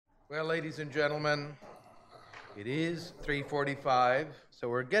Well, ladies and gentlemen, it is 3:45, so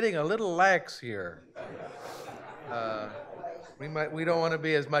we're getting a little lax here. Uh, we don't want to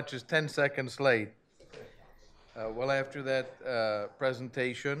be as much as 10 seconds late. Well, after that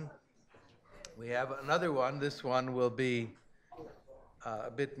presentation, we have another one. This one will be a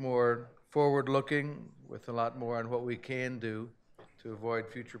bit more forward-looking, with a lot more on what we can do to avoid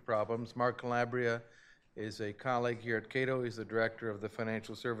future problems. Mark Calabria is a colleague here at Cato. He's the director of the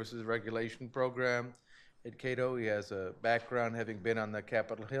Financial Services Regulation Program at Cato. He has a background having been on the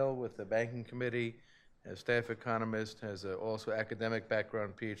Capitol Hill with the Banking Committee, as staff economist, has also academic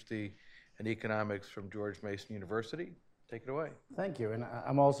background, PhD in economics from George Mason University. Take it away. Thank you, and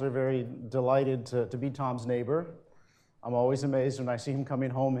I'm also very delighted to be Tom's neighbor. I'm always amazed when I see him coming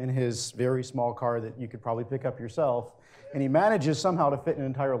home in his very small car that you could probably pick up yourself, and he manages somehow to fit an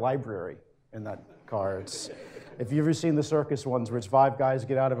entire library in that car. If you've ever seen the circus ones where it's 5 guys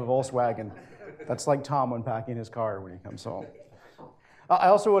get out of a Volkswagen, that's like Tom unpacking his car when he comes home. I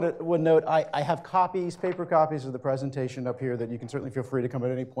also would note I have paper copies of the presentation up here that you can certainly feel free to come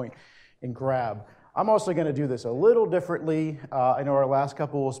at any point and grab. I'm also going to do this a little differently. I know our last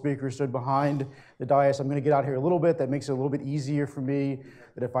couple of speakers stood behind the dais. I'm going to get out here a little bit. That makes it a little bit easier for me,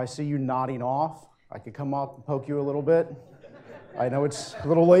 that if I see you nodding off, I could come up and poke you a little bit. I know it's a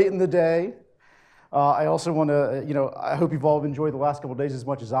little late in the day. I also want to, I hope you've all enjoyed the last couple of days as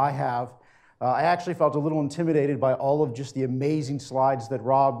much as I have. I actually felt a little intimidated by all of just the amazing slides that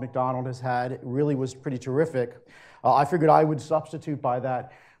Rob McDonald has had. It really was pretty terrific. I figured I would substitute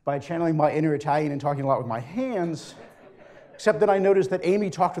by channeling my inner Italian and talking a lot with my hands, except that I noticed that Amy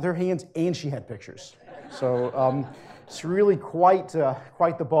talked with her hands and she had pictures. So it's really quite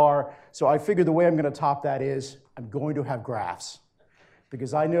the bar. So I figured the way I'm going to top that is I'm going to have graphs,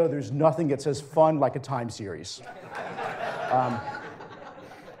 because I know there's nothing that says fun like a time series.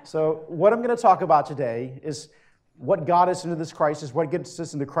 So what I'm going to talk about today is what got us into this crisis, what gets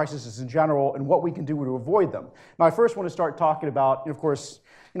us into crises in general, and what we can do to avoid them. Now, I first want to start talking about, of course,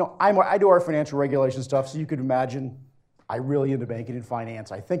 I do our financial regulation stuff, so you could imagine I'm really into banking and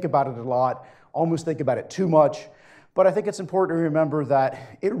finance. I think about it a lot, almost think about it too much, but I think it's important to remember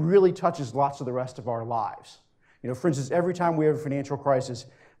that it really touches lots of the rest of our lives. For instance, every time we have a financial crisis,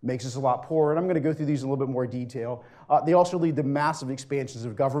 makes us a lot poorer, and I'm going to go through these in a little bit more detail. They also lead to massive expansions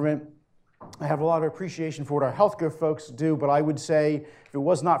of government. I have a lot of appreciation for what our healthcare folks do, but I would say if it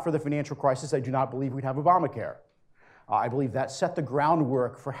was not for the financial crisis, I do not believe we'd have Obamacare. I believe that set the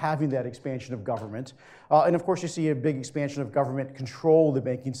groundwork for having that expansion of government. And of course, you see a big expansion of government control of the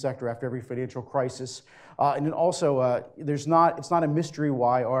banking sector after every financial crisis. And then also, it's not a mystery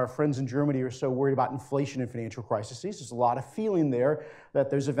why our friends in Germany are so worried about inflation and financial crises. There's a lot of feeling there that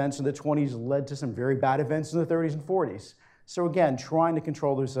those events in the 20s led to some very bad events in the 30s and 40s. So again, trying to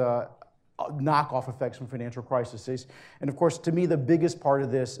control those knockoff effects from financial crises. And of course, to me, the biggest part of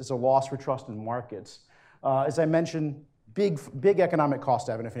this is a loss for trust in markets. As I mentioned, big economic cost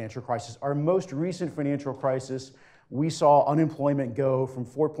to having a financial crisis. Our most recent financial crisis, we saw unemployment go from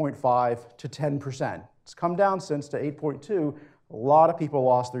 4.5 to 10%. It's come down since to 8.2. A lot of people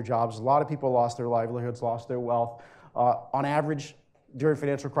lost their jobs. A lot of people lost their livelihoods, lost their wealth. On average, during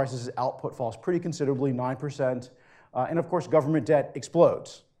financial crises, output falls pretty considerably, 9%. And of course, government debt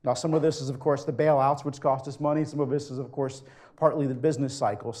explodes. Now, some of this is, of course, the bailouts, which cost us money. Some of this is, of course, partly the business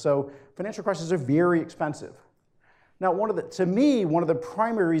cycle. So financial crises are very expensive. Now, to me, one of the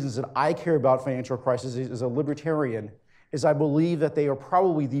primary reasons that I care about financial crises as a libertarian is I believe that they are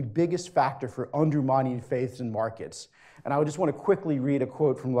probably the biggest factor for undermining faith in markets. And I would just want to quickly read a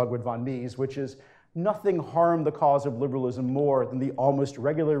quote from Ludwig von Mises, which is, "Nothing harmed the cause of liberalism more than the almost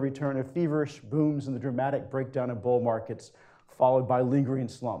regular return of feverish booms and the dramatic breakdown of bull markets, followed by lingering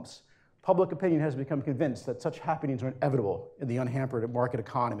slumps. Public opinion has become convinced that such happenings are inevitable in the unhampered market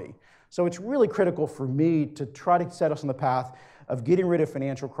economy." So it's really critical for me to try to set us on the path of getting rid of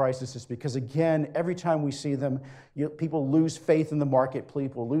financial crises, because again, every time we see them, people lose faith in the market,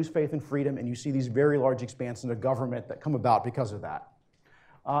 people lose faith in freedom, and you see these very large expansions of government that come about because of that.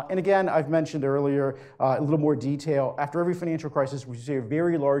 And again, I've mentioned earlier, a little more detail, after every financial crisis, we see a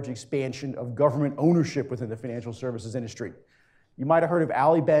very large expansion of government ownership within the financial services industry. You might have heard of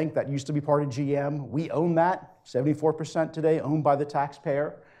Ally Bank, that used to be part of GM. We own that, 74% today, owned by the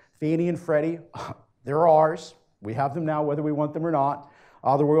taxpayer. Fannie and Freddie, they're ours. We have them now, whether we want them or not.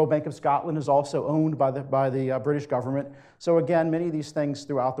 The Royal Bank of Scotland is also owned by the British government. So again, many of these things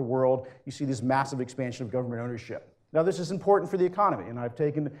throughout the world, you see this massive expansion of government ownership. Now, this is important for the economy, and I've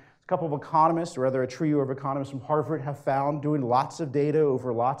taken a couple of economists, or rather a trio of economists from Harvard, have found, doing lots of data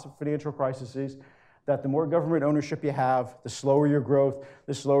over lots of financial crises, that the more government ownership you have, the slower your growth,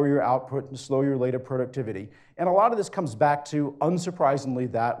 the slower your output, the slower your rate of productivity. And a lot of this comes back to,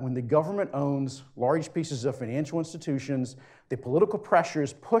 unsurprisingly, that when the government owns large pieces of financial institutions, the political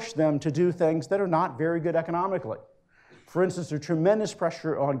pressures push them to do things that are not very good economically. For instance, there's tremendous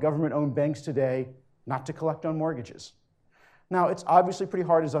pressure on government-owned banks today not to collect on mortgages. Now, it's obviously pretty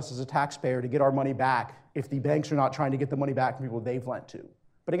hard as us as a taxpayer to get our money back if the banks are not trying to get the money back from people they've lent to.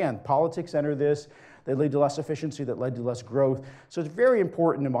 But again, politics enter this. They lead to less efficiency, that led to less growth. So it's very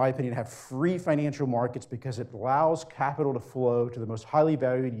important, in my opinion, to have free financial markets because it allows capital to flow to the most highly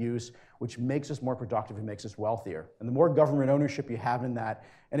valued use, which makes us more productive and makes us wealthier. And the more government ownership you have in that,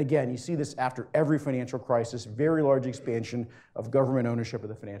 and again, you see this after every financial crisis, very large expansion of government ownership of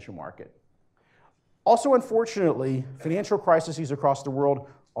the financial market. Also, unfortunately, financial crises across the world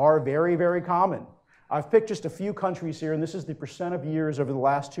are very, very common. I've picked just a few countries here, and this is the percent of years over the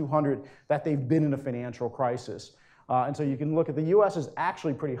last 200 that they've been in a financial crisis. And so you can look at the US is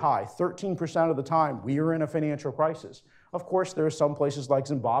actually pretty high. 13% of the time, we are in a financial crisis. Of course, there are some places like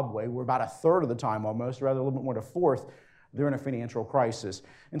Zimbabwe where about a third of the time almost, rather a little bit more than a fourth, they're in a financial crisis.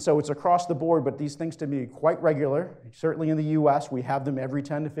 And so it's across the board, but these things tend to be quite regular. Certainly in the US, we have them every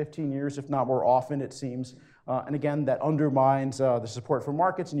 10 to 15 years, if not more often, it seems. And again, that undermines the support for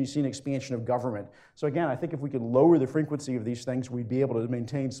markets, and you see an expansion of government. So again, I think if we could lower the frequency of these things, we'd be able to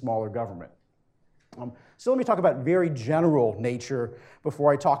maintain smaller government. So let me talk about very general nature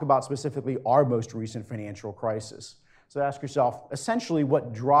before I talk about specifically our most recent financial crisis. So ask yourself, essentially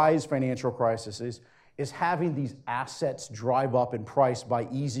what drives financial crises is having these assets drive up in price by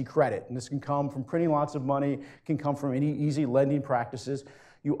easy credit. And this can come from printing lots of money, can come from any easy lending practices.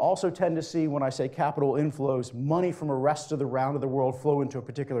 You also tend to see, when I say capital inflows, money from the rest of the round of the world flow into a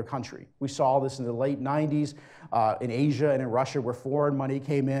particular country. We saw this in the late 90s in Asia and in Russia, where foreign money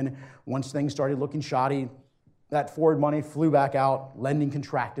came in. Once things started looking shoddy, that foreign money flew back out, lending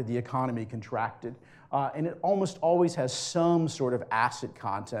contracted, the economy contracted. And it almost always has some sort of asset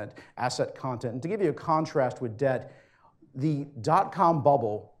content. And to give you a contrast with debt, the dot-com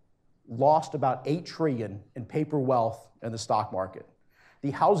bubble lost about $8 trillion in paper wealth in the stock market. The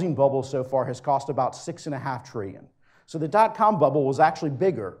housing bubble so far has cost about $6.5 trillion. So the dot-com bubble was actually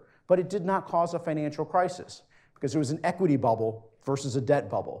bigger, but it did not cause a financial crisis because it was an equity bubble versus a debt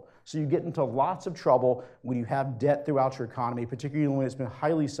bubble. So you get into lots of trouble when you have debt throughout your economy, particularly when it's been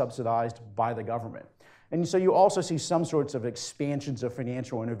highly subsidized by the government. And so you also see some sorts of expansions of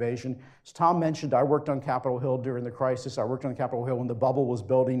financial innovation. As Tom mentioned, I worked on Capitol Hill during the crisis. I worked on Capitol Hill when the bubble was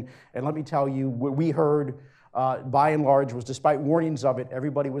building. And let me tell you, what we heard by and large was, despite warnings of it,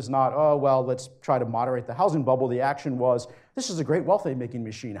 everybody was not, oh, well, let's try to moderate the housing bubble. The action was, this is a great wealth-making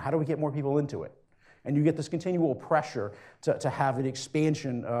machine. How do we get more people into it? And you get this continual pressure to have an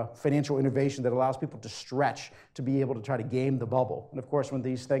expansion, financial innovation that allows people to stretch to be able to try to game the bubble. And of course, when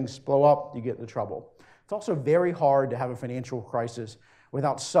these things blow up, you get into trouble. It's also very hard to have a financial crisis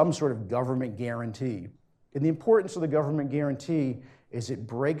without some sort of government guarantee. And the importance of the government guarantee is it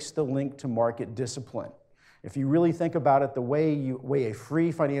breaks the link to market discipline. If you really think about it, the way a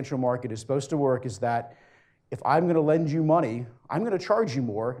free financial market is supposed to work is that if I'm going to lend you money, I'm going to charge you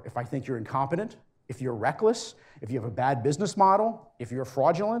more if I think you're incompetent, if you're reckless, if you have a bad business model, if you're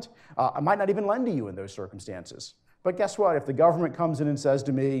fraudulent. I might not even lend to you in those circumstances. But guess what? If the government comes in and says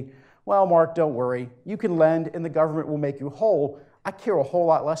to me, well, Mark, don't worry, you can lend and the government will make you whole, I care a whole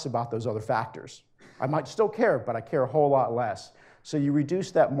lot less about those other factors. I might still care, but I care a whole lot less. So you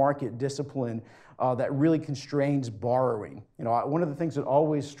reduce that market discipline that really constrains borrowing. You know, one of the things that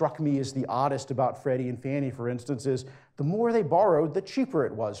always struck me as the oddest about Freddie and Fannie, for instance, is the more they borrowed, the cheaper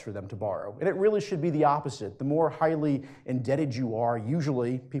it was for them to borrow. And it really should be the opposite. The more highly indebted you are,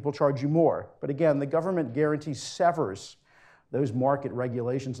 usually people charge you more. But again, the government guarantee severs those market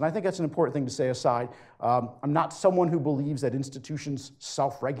regulations. And I think that's an important thing to say aside. I'm not someone who believes that institutions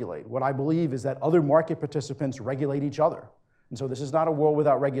self-regulate. What I believe is that other market participants regulate each other. And so this is not a world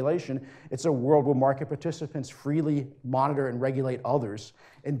without regulation. It's a world where market participants freely monitor and regulate others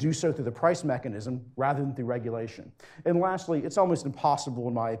and do so through the price mechanism rather than through regulation. And lastly, it's almost impossible,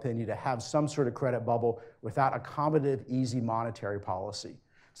 in my opinion, to have some sort of credit bubble without accommodative, easy monetary policy.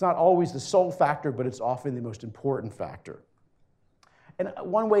 It's not always the sole factor, but it's often the most important factor. And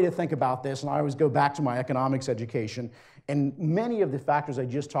one way to think about this, and I always go back to my economics education, and many of the factors I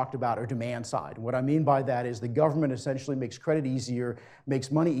just talked about are demand side. What I mean by that is the government essentially makes credit easier,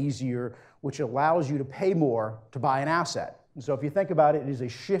 makes money easier, which allows you to pay more to buy an asset. And so if you think about it, it is a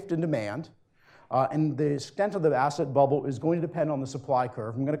shift in demand. And the extent of the asset bubble is going to depend on the supply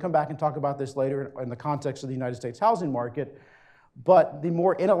curve. I'm going to come back and talk about this later in the context of the United States housing market. But the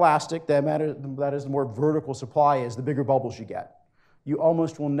more inelastic, that is, the more vertical supply is, the bigger bubbles you get. You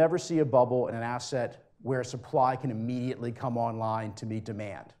almost will never see a bubble in an asset where supply can immediately come online to meet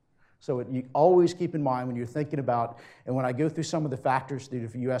demand. So you always keep in mind when you're thinking about, and when I go through some of the factors through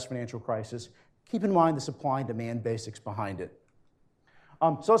the U.S. financial crisis, keep in mind the supply and demand basics behind it.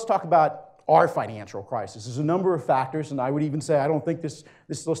 So let's talk about our financial crisis. There's a number of factors, and I would even say I don't think this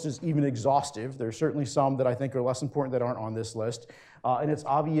list is even exhaustive. There are certainly some that I think are less important that aren't on this list. And it's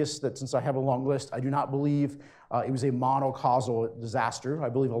obvious that since I have a long list, I do not believe it was a monocausal disaster. I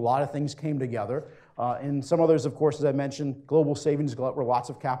believe a lot of things came together. And some others, of course, as I mentioned, global savings glut, where lots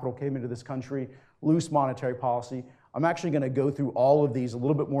of capital came into this country, loose monetary policy. I'm actually going to go through all of these a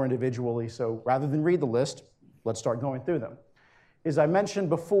little bit more individually. So rather than read the list, let's start going through them. As I mentioned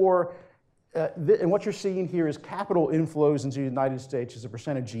before, and what you're seeing here is capital inflows into the United States as a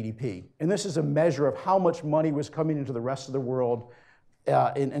percent of GDP. And this is a measure of how much money was coming into the rest of the world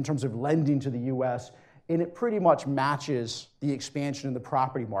in terms of lending to the U.S., and it pretty much matches the expansion in the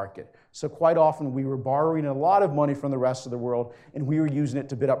property market. So quite often we were borrowing a lot of money from the rest of the world, and we were using it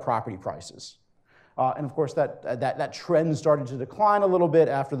to bid up property prices. And of course, that trend started to decline a little bit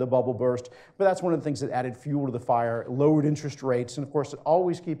after the bubble burst, but that's one of the things that added fuel to the fire, lowered interest rates, and of course,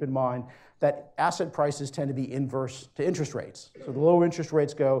 always keep in mind that asset prices tend to be inverse to interest rates. So the lower interest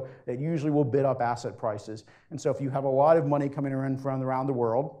rates go, it usually will bid up asset prices. And so if you have a lot of money coming in from around the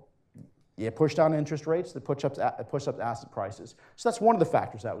world, you push down interest rates, that push up asset prices. So that's one of the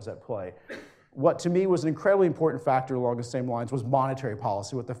factors that was at play. What to me was an incredibly important factor along the same lines was monetary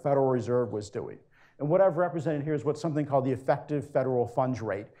policy, what the Federal Reserve was doing. And what I've represented here is what's something called the effective federal funds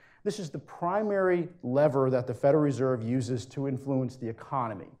rate. This is the primary lever that the Federal Reserve uses to influence the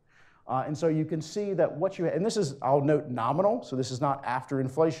economy. And so you can see that what you, and this is, I'll note, nominal, so this is not after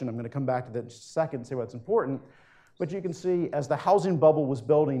inflation. I'm going to come back to that in a second and say what's important. But you can see as the housing bubble was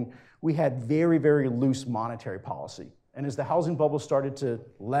building, we had very, very loose monetary policy. And as the housing bubble started to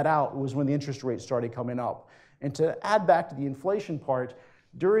let out was when the interest rates started coming up. And to add back to the inflation part,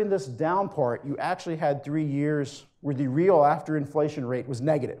 during this down part, you actually had 3 years where the real after inflation rate was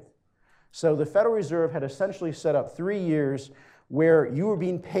negative. So the Federal Reserve had essentially set up 3 years where you were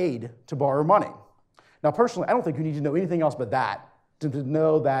being paid to borrow money. Now, personally, I don't think you need to know anything else but that to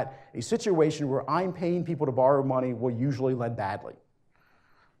know that a situation where I'm paying people to borrow money will usually end badly.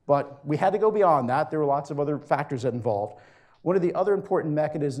 But we had to go beyond that. There were lots of other factors that involved. One of the other important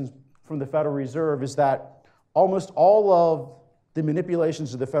mechanisms from the Federal Reserve is that almost all of the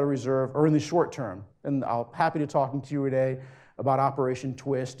manipulations of the Federal Reserve are in the short term. And I'm happy to talk to you today about Operation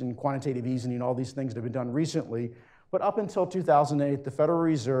Twist and quantitative easing and all these things that have been done recently. But up until 2008, the Federal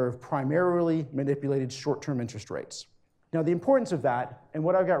Reserve primarily manipulated short-term interest rates. Now, the importance of that, and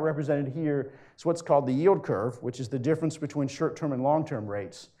what I've got represented here, is what's called the yield curve, which is the difference between short-term and long-term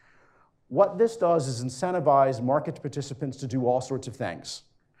rates. What this does is incentivize market participants to do all sorts of things.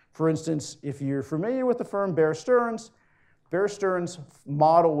 For instance, if you're familiar with the firm Bear Stearns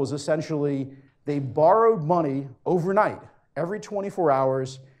model was essentially they borrowed money overnight, every 24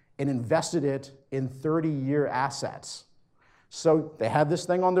 hours, and invested it in 30-year assets. So they had this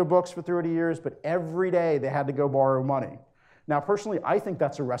thing on their books for 30 years, but every day they had to go borrow money. Now, personally, I think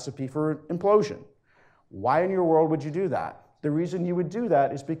that's a recipe for implosion. Why in your world would you do that? The reason you would do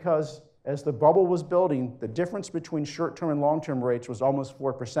that is because as the bubble was building, the difference between short-term and long-term rates was almost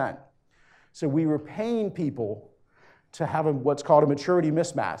 4%. So we were paying people to have what's called a maturity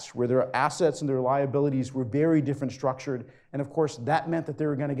mismatch, where their assets and their liabilities were very different structured. And of course, that meant that they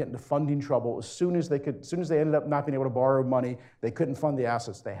were going to get into funding trouble as soon as they ended up not being able to borrow money, they couldn't fund the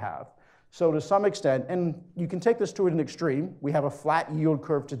assets they have. So to some extent, and you can take this to an extreme, we have a flat yield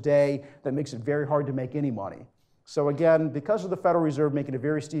curve today that makes it very hard to make any money. So again, because of the Federal Reserve making a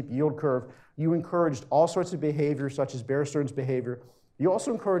very steep yield curve, you encouraged all sorts of behavior, such as Bear Stearns behavior. You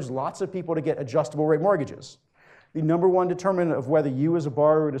also encouraged lots of people to get adjustable rate mortgages. The number one determinant of whether you as a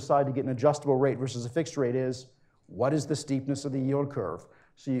borrower decide to get an adjustable rate versus a fixed rate is, what is the steepness of the yield curve?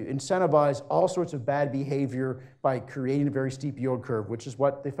 So you incentivize all sorts of bad behavior by creating a very steep yield curve, which is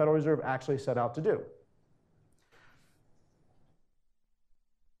what the Federal Reserve actually set out to do.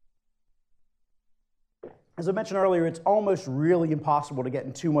 As I mentioned earlier, it's almost really impossible to get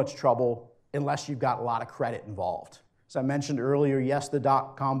in too much trouble unless you've got a lot of credit involved. As I mentioned earlier, yes, the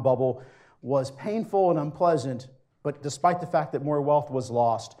dot-com bubble was painful and unpleasant, but despite the fact that more wealth was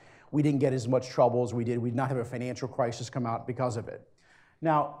lost, we didn't get as much trouble as we did. We did not have a financial crisis come out because of it.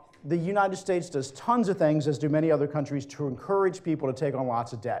 Now, the United States does tons of things, as do many other countries, to encourage people to take on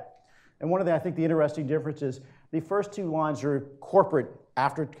lots of debt. And one of the, I think the interesting difference is the first two lines are corporate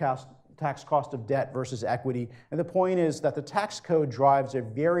after-tax tax cost of debt versus equity. And the point is that the tax code drives a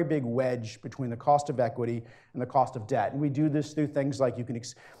very big wedge between the cost of equity and the cost of debt. And we do this through things like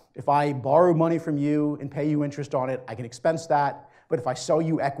if I borrow money from you and pay you interest on it, I can expense that. But if I sell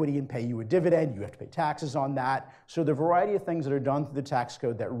you equity and pay you a dividend, you have to pay taxes on that. So the variety of things that are done through the tax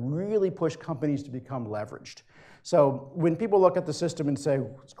code that really push companies to become leveraged. So when people look at the system and say,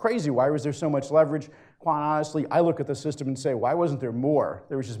 it's crazy, why was there so much leverage? Quite honestly, I look at the system and say, why wasn't there more?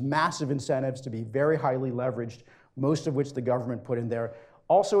 There was just massive incentives to be very highly leveraged, most of which the government put in there.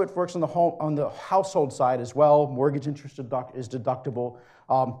 Also, it works on the household side as well. Mortgage interest is deductible.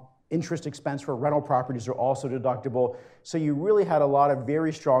 Interest expense for rental properties are also deductible. So you really had a lot of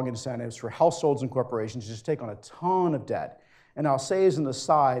very strong incentives for households and corporations to just take on a ton of debt. And I'll say as an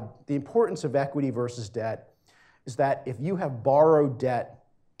aside, the importance of equity versus debt is that if you have borrowed debt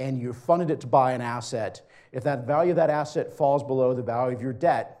and you funded it to buy an asset, if that value of that asset falls below the value of your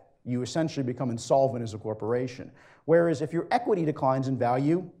debt, you essentially become insolvent as a corporation. Whereas if your equity declines in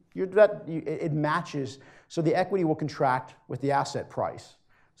value, your debt, it matches, so the equity will contract with the asset price.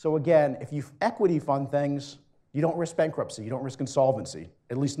 So again, if you equity fund things, you don't risk bankruptcy, you don't risk insolvency,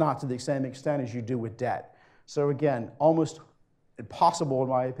 at least not to the same extent as you do with debt. So again, almost impossible, in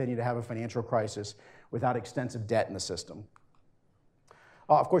my opinion, to have a financial crisis without extensive debt in the system.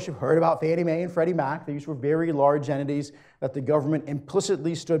 Of course, you've heard about Fannie Mae and Freddie Mac. These were very large entities that the government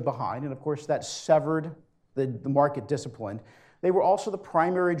implicitly stood behind, and of course that severed the market discipline. They were also the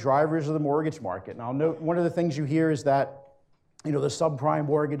primary drivers of the mortgage market. Now, note one of the things you hear is that the subprime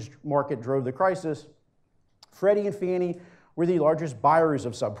mortgage market drove the crisis. Freddie and Fannie were the largest buyers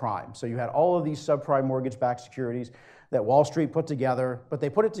of subprime. So you had all of these subprime mortgage-backed securities that Wall Street put together, but they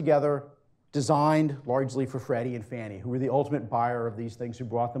put it together designed largely for Freddie and Fannie, who were the ultimate buyer of these things, who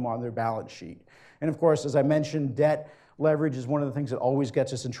brought them on their balance sheet. And of course, as I mentioned, debt leverage is one of the things that always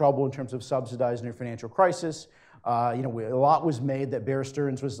gets us in trouble in terms of subsidizing a financial crisis. A lot was made that Bear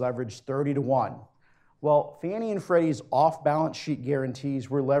Stearns was leveraged 30-1. Well, Fannie and Freddie's off-balance sheet guarantees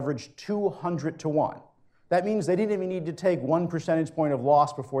were leveraged 200-1. That means they didn't even need to take 1 percentage point of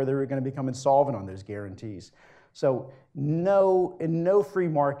loss before they were going to become insolvent on those guarantees. So in no free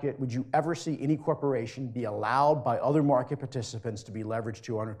market would you ever see any corporation be allowed by other market participants to be leveraged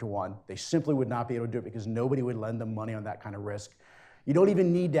 200-1. They simply would not be able to do it because nobody would lend them money on that kind of risk. You don't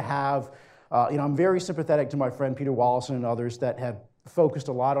even need to have, I'm very sympathetic to my friend Peter Wallison and others that have focused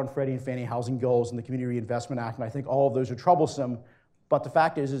a lot on Freddie and Fannie housing goals and the Community Reinvestment Act, and I think all of those are troublesome. But the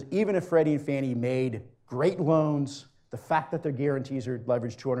fact is even if Freddie and Fannie made great loans, the fact that their guarantees are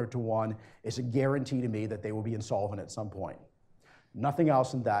leveraged 200-1 is a guarantee to me that they will be insolvent at some point. Nothing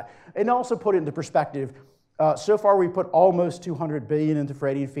else than that. And also put it into perspective, so far we put almost $200 billion into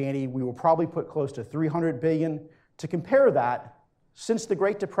Freddie and Fannie. We will probably put close to $300 billion. To compare that, since the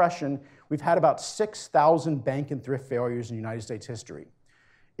Great Depression, we've had about 6,000 bank and thrift failures in United States history.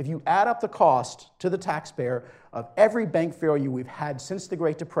 If you add up the cost to the taxpayer of every bank failure we've had since the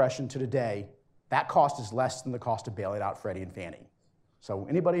Great Depression to today, that cost is less than the cost of bailing out Freddie and Fannie. So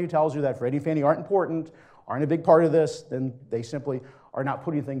anybody who tells you that Freddie and Fannie aren't important, aren't a big part of this, then they simply are not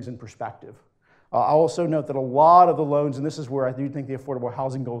putting things in perspective. I'll also note that a lot of the loans, and this is where I do think the affordable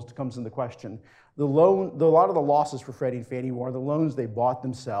housing goals comes into question, a lot of the losses for Freddie and Fannie were the loans they bought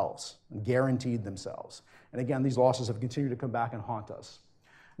themselves and guaranteed themselves. And again, these losses have continued to come back and haunt us.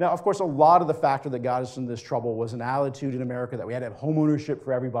 Now, of course, a lot of the factor that got us into this trouble was an attitude in America that we had to have home ownership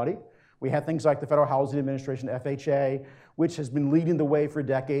for everybody. We had things like the Federal Housing Administration, FHA, which has been leading the way for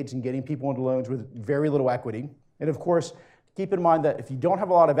decades in getting people into loans with very little equity. And of course, keep in mind that if you don't have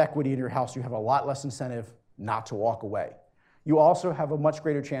a lot of equity in your house, you have a lot less incentive not to walk away. You also have a much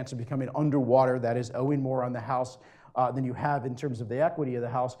greater chance of becoming underwater, that is, owing more on the house than you have in terms of the equity of the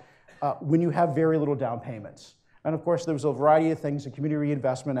house, when you have very little down payments. And of course, there was a variety of things, the Community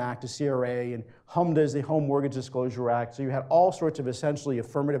Reinvestment Act, the CRA, and HMDA is the Home Mortgage Disclosure Act. So you had all sorts of essentially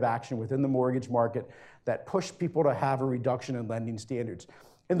affirmative action within the mortgage market that pushed people to have a reduction in lending standards.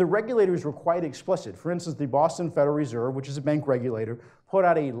 And the regulators were quite explicit. For instance, the Boston Federal Reserve, which is a bank regulator, put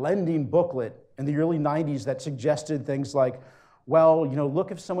out a lending booklet in the early 90s that suggested things like, well, look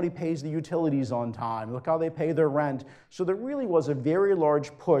if somebody pays the utilities on time, look how they pay their rent. So there really was a very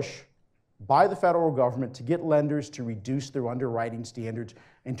large push by the federal government to get lenders to reduce their underwriting standards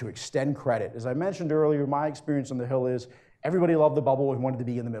and to extend credit. As I mentioned earlier, my experience on the Hill is everybody loved the bubble and wanted to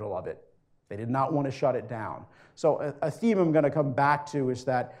be in the middle of it. They did not want to shut it down. So a theme I'm going to come back to is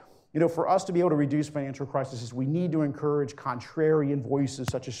that for us to be able to reduce financial crises, we need to encourage contrarian voices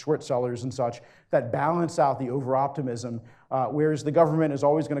such as short sellers and such that balance out the over-optimism, whereas the government is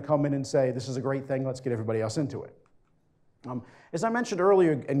always going to come in and say, this is a great thing, let's get everybody else into it. As I mentioned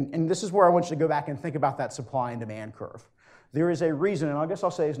earlier, and this is where I want you to go back and think about that supply and demand curve. There is a reason, and I guess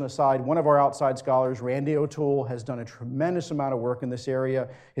I'll say as an aside, one of our outside scholars, Randy O'Toole, has done a tremendous amount of work in this area.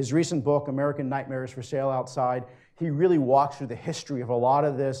 His recent book, American Nightmares for Sale Outside, he really walks through the history of a lot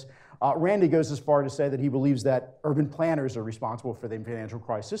of this. Randy goes as far to say that he believes that urban planners are responsible for the financial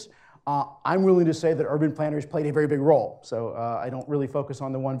crisis. I'm willing to say that urban planners played a very big role. So I don't really focus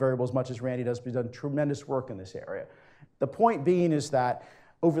on the one variable as much as Randy does, but he's done tremendous work in this area. The point being is that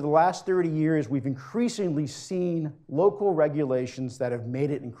over the last 30 years, we've increasingly seen local regulations that have made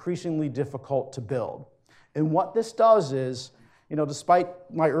it increasingly difficult to build. And what this does is, despite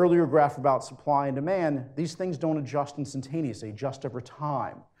my earlier graph about supply and demand, these things don't adjust instantaneously, they adjust over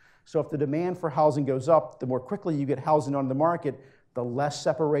time. So if the demand for housing goes up, the more quickly you get housing on the market, the less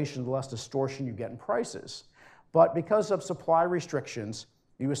separation, the less distortion you get in prices. But because of supply restrictions,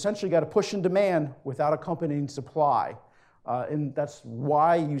 you essentially got to push in demand without accompanying supply. And that's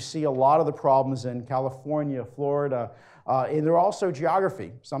why you see a lot of the problems in California, Florida, and they're also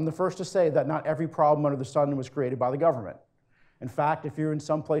geography. So I'm the first to say that not every problem under the sun was created by the government. In fact, if you're in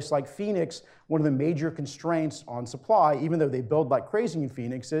some place like Phoenix, one of the major constraints on supply, even though they build like crazy in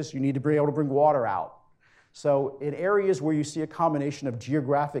Phoenix, is you need to be able to bring water out. So in areas where you see a combination of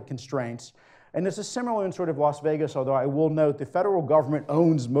geographic constraints, and this is similar in sort of Las Vegas, although I will note the federal government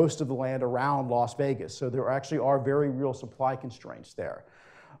owns most of the land around Las Vegas, so there actually are very real supply constraints there.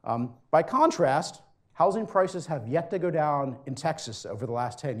 By contrast, housing prices have yet to go down in Texas over the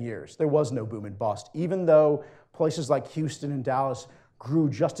last 10 years. There was no boom and bust, even though places like Houston and Dallas grew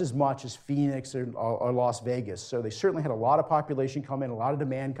just as much as Phoenix or Las Vegas. So they certainly had a lot of population come in, a lot of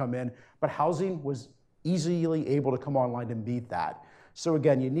demand come in, but housing was easily able to come online to meet that. So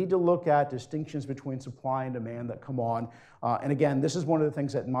again, you need to look at distinctions between supply and demand that come on. And again, this is one of the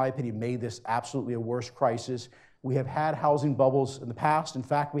things that, in my opinion, made this absolutely a worse crisis. We have had housing bubbles in the past. In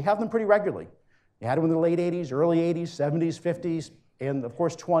fact, we have them pretty regularly. You had them in the late 80s, early 80s, 70s, 50s, and of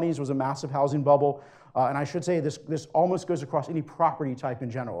course 20s was a massive housing bubble. And I should say this almost goes across any property type in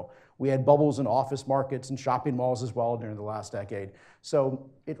general. We had bubbles in office markets and shopping malls as well during the last decade.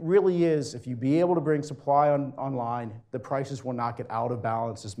 So it really is, if you be able to bring supply online, the prices will not get out of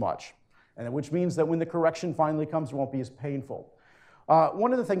balance as much. And which means that when the correction finally comes, it won't be as painful.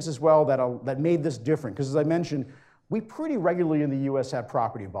 One of the things as well that made this different, because as I mentioned, we pretty regularly in the US have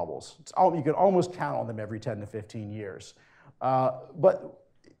property bubbles. You can almost count on them every 10 to 15 years. But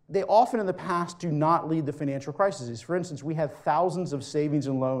they often in the past do not lead to financial crises. For instance, we had thousands of savings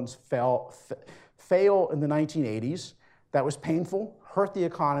and loans fail in the 1980s. That was painful, hurt the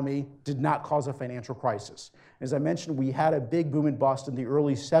economy, did not cause a financial crisis. As I mentioned, we had a big boom and bust in the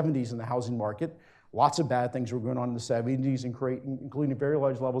early 70s in the housing market. Lots of bad things were going on in the 70s, including very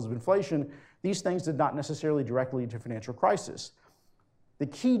large levels of inflation. These things did not necessarily directly lead to financial crisis. The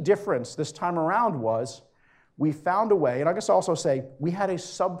key difference this time around was we found a way, and I guess I'll also say we had a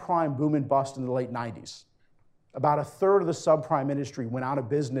subprime boom and bust in the late 90s. About a third of the subprime industry went out of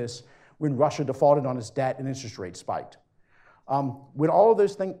business when Russia defaulted on its debt and interest rates spiked. When all of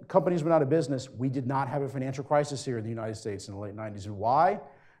those companies went out of business, we did not have a financial crisis here in the United States in the late 90s. And why?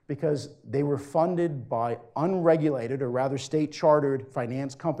 Because they were funded by unregulated, or rather state-chartered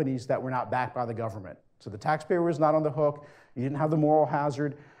finance companies that were not backed by the government. So the taxpayer was not on the hook. You didn't have the moral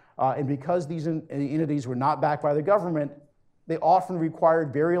hazard. And because these entities were not backed by the government, they often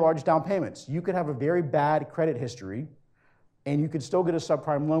required very large down payments. You could have a very bad credit history, and you could still get a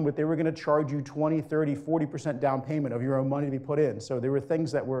subprime loan, but they were going to charge you 20, 30, 40% down payment of your own money to be put in. So there were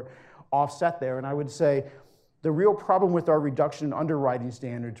things that were offset there. And I would say the real problem with our reduction in underwriting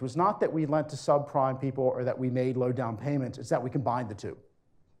standards was not that we lent to subprime people or that we made low down payments, it's that we combined the two.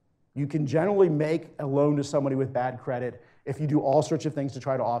 You can generally make a loan to somebody with bad credit if you do all sorts of things to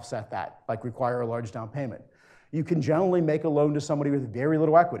try to offset that, like require a large down payment. You can generally make a loan to somebody with very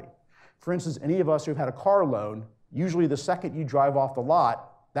little equity. For instance, any of us who've had a car loan, usually the second you drive off the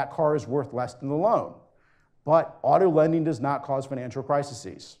lot, that car is worth less than the loan. But auto lending does not cause financial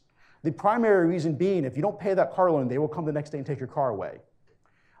crises. The primary reason being, if you don't pay that car loan, they will come the next day and take your car away.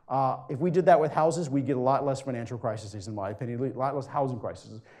 If we did that with houses, we'd get a lot less financial crises, in my opinion, a lot less housing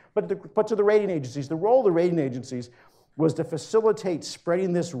crises. But to the rating agencies, the role of the rating agencies was to facilitate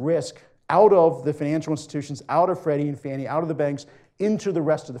spreading this risk out of the financial institutions, out of Freddie and Fannie, out of the banks, into the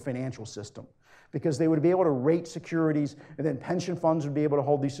rest of the financial system. Because they would be able to rate securities, and then pension funds would be able to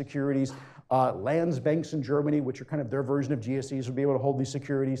hold these securities. Landsbanks in Germany, which are kind of their version of GSEs, would be able to hold these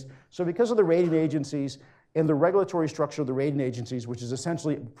securities. So because of the rating agencies and the regulatory structure of the rating agencies, which is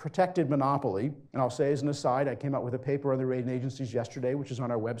essentially protected monopoly, and I'll say as an aside, I came out with a paper on the rating agencies yesterday, which is on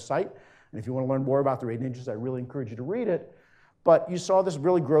our website. And if you want to learn more about the rating agencies, I really encourage you to read it. But you saw this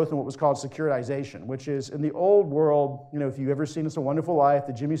really growth in what was called securitization, which is in the old world, if you've ever seen It's a Wonderful Life,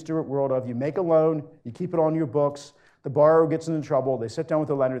 the Jimmy Stewart world of you make a loan, you keep it on your books, the borrower gets into trouble, they sit down with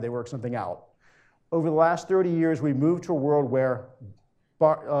the lender, they work something out. Over the last 30 years, we moved to a world where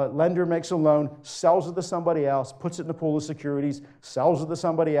lender makes a loan, sells it to somebody else, puts it in a pool of securities, sells it to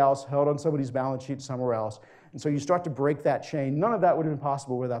somebody else, held on somebody's balance sheet somewhere else. And so you start to break that chain. None of that would have been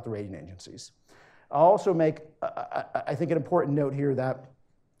possible without the rating agencies. I'll also make, I think, an important note here that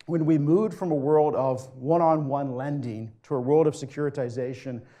when we moved from a world of one-on-one lending to a world of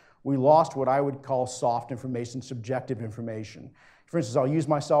securitization, we lost what I would call soft information, subjective information. For instance, I'll use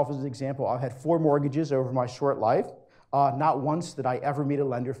myself as an example. I've had 4 mortgages over my short life. Not once did I ever meet a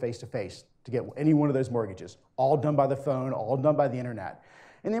lender face-to-face to get any one of those mortgages. All done by the phone, all done by the internet.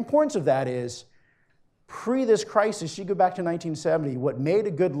 And the importance of that is, pre this crisis, you go back to 1970, what made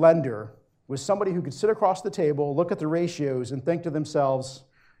a good lender was somebody who could sit across the table, look at the ratios, and think to themselves,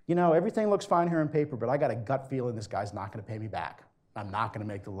 everything looks fine here on paper, but I got a gut feeling this guy's not going to pay me back. I'm not going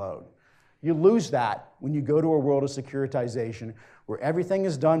to make the loan. You lose that when you go to a world of securitization where everything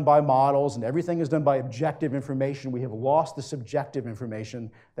is done by models and everything is done by objective information. We have lost the subjective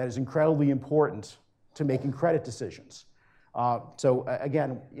information that is incredibly important to making credit decisions. So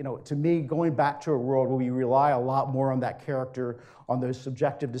again, to me, going back to a world where we rely a lot more on that character, on those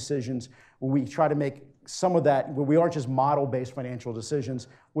subjective decisions, where we try to make some of that, where we aren't just model-based financial decisions,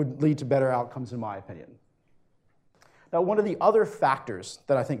 would lead to better outcomes, in my opinion. Now, one of the other factors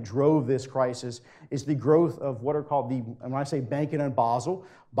that I think drove this crisis is the growth of what are called and when I say banking in Basel,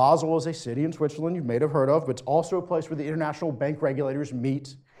 Basel is a city in Switzerland you may have heard of, but it's also a place where the international bank regulators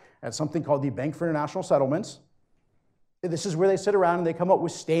meet at something called the Bank for International Settlements. This is where they sit around and they come up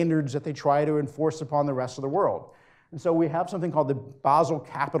with standards that they try to enforce upon the rest of the world. And so we have something called the Basel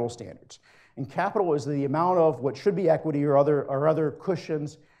Capital Standards. And capital is the amount of what should be equity or other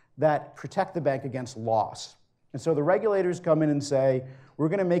cushions that protect the bank against loss. And so the regulators come in and say, we're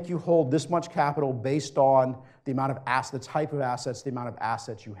going to make you hold this much capital based on the amount of assets, the type of assets, the amount of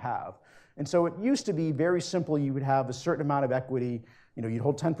assets you have. And so it used to be very simple. You would have a certain amount of equity. You'd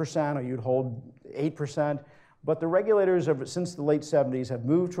hold 10% or you'd hold 8%. But the regulators, since the late 70s, have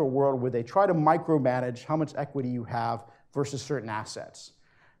moved to a world where they try to micromanage how much equity you have versus certain assets.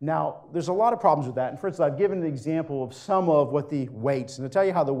 Now, there's a lot of problems with that. And for instance, I've given an example of some of what the weights, and to tell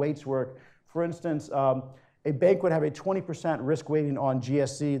you how the weights work, for instance, a bank would have a 20% risk weighting on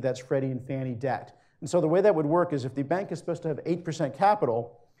GSE, that's Freddie and Fannie debt. And so the way that would work is if the bank is supposed to have 8%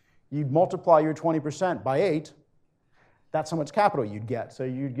 capital, you'd multiply your 20% by 8, that's how much capital you'd get. So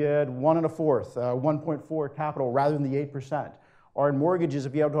you'd get 1 1/4, 1.4 capital rather than the 8%. Or in mortgages,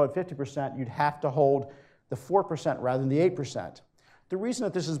 if you have to hold 50%, you'd have to hold the 4% rather than the 8%. The reason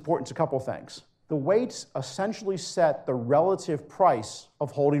that this is important is a couple things. The weights essentially set the relative price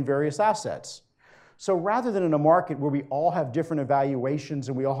of holding various assets. So rather than in a market where we all have different evaluations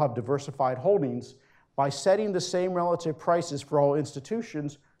and we all have diversified holdings, by setting the same relative prices for all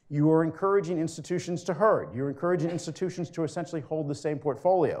institutions, you are encouraging institutions to herd. You're encouraging institutions to essentially hold the same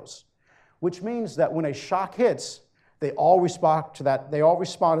portfolios, which means that when a shock hits, they all respond to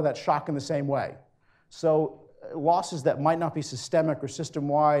that shock in the same way. So losses that might not be systemic or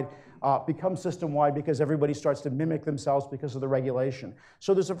system-wide become system-wide because everybody starts to mimic themselves because of the regulation.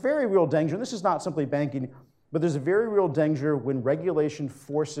 So there's a very real danger, and this is not simply banking, but there's a very real danger when regulation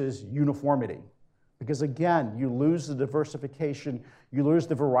forces uniformity. Because again, you lose the diversification, you lose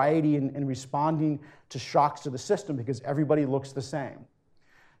the variety in responding to shocks to the system because everybody looks the same.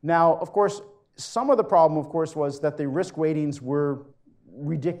 Now, of course, some of the problem, of course, was that the risk weightings were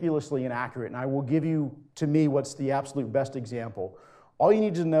ridiculously inaccurate, and I will give you, to me, what's the absolute best example. All you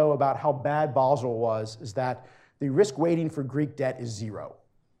need to know about how bad Basel was is that the risk weighting for Greek debt is 0.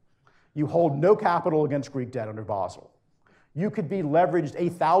 You hold no capital against Greek debt under Basel. You could be leveraged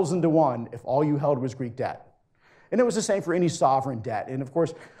 1,000 to 1 if all you held was Greek debt. And it was the same for any sovereign debt. And of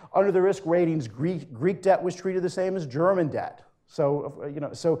course, under the risk ratings, Greek debt was treated the same as German debt.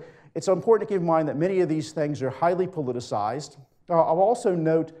 So, so it's important to keep in mind that many of these things are highly politicized. I'll also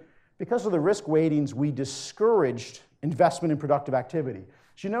note, because of the risk weightings, we discouraged investment in productive activity.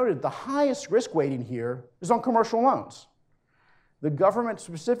 As you noted, the highest risk weighting here is on commercial loans. The government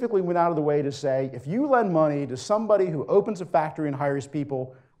specifically went out of the way to say, if you lend money to somebody who opens a factory and hires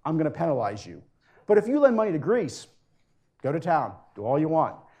people, I'm going to penalize you. But if you lend money to Greece, go to town, do all you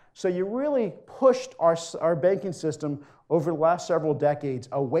want. So you really pushed our banking system over the last several decades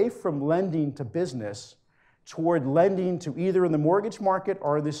away from lending to business toward lending to either in the mortgage market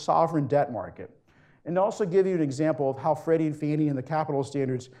or the sovereign debt market. And to also give you an example of how Freddie and Fannie and the capital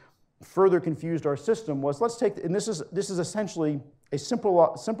standards further confused our system was, let's take, and this is essentially a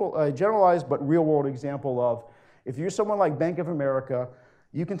simple, generalized but real-world example of, if you're someone like Bank of America,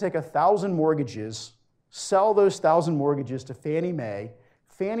 you can take 1,000 mortgages, sell those 1,000 mortgages to Fannie Mae.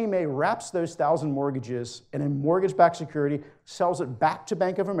 Fannie Mae wraps those 1,000 mortgages in a mortgage-backed security, sells it back to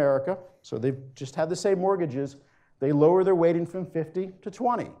Bank of America, so they've just had the same mortgages. They lower their weighting from 50 to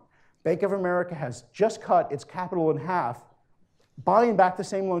 20. Bank of America has just cut its capital in half, buying back the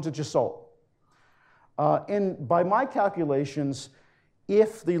same loans it just sold. And by my calculations,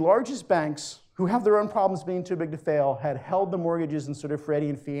 if the largest banks, who have their own problems being too big to fail, had held the mortgages instead of Freddie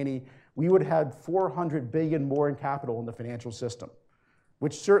and Fannie, we would have had $400 billion more in capital in the financial system,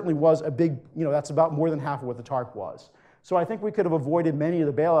 which certainly was a big, that's about more than half of what the TARP was. So I think we could have avoided many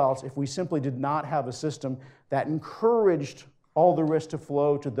of the bailouts if we simply did not have a system that encouraged all the risk to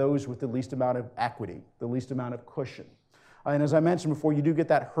flow to those with the least amount of equity, the least amount of cushion. And as I mentioned before, you do get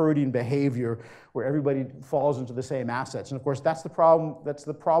that herding behavior where everybody falls into the same assets. And of course, that's the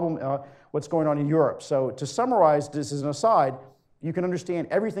problem, what's going on in Europe. So to summarize this as an aside, you can understand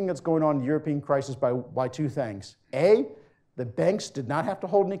everything that's going on in the European crisis by two things. A, the banks did not have to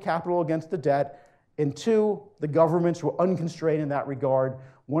hold any capital against the debt. And two, the governments were unconstrained in that regard.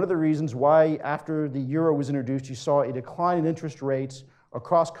 One of the reasons why after the euro was introduced, you saw a decline in interest rates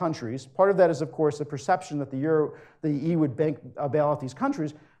across countries. Part of that is, of course, the perception that the EU would bail out these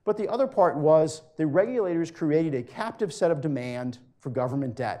countries. But the other part was the regulators created a captive set of demand for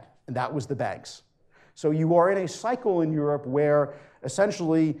government debt, and that was the banks. So you are in a cycle in Europe where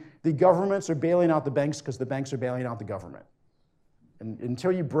essentially the governments are bailing out the banks because the banks are bailing out the government. And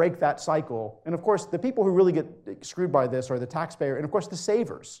until you break that cycle, and of course the people who really get screwed by this are the taxpayer and of course the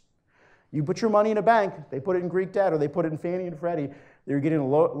savers. You put your money in a bank, they put it in Greek debt or they put it in Fannie and Freddie, they're getting a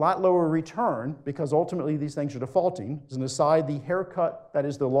lot lower return because ultimately these things are defaulting. As an aside, the haircut, that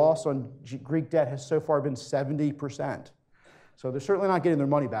is the loss on Greek debt, has so far been 70%. So they're certainly not getting their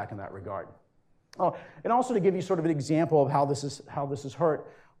money back in that regard. And also to give you sort of an example of how this is hurt,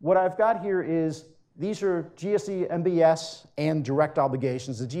 what I've got here is these are GSE, MBS, and direct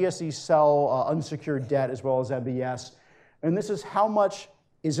obligations. The GSEs sell unsecured debt as well as MBS. And this is how much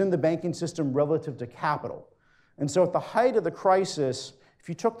is in the banking system relative to capital. And so at the height of the crisis, if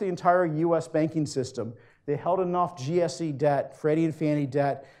you took the entire US banking system, they held enough GSE debt, Freddie and Fannie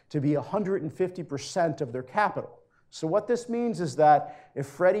debt, to be 150% of their capital. So what this means is that if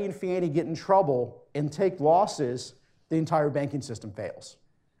Freddie and Fannie get in trouble and take losses, the entire banking system fails,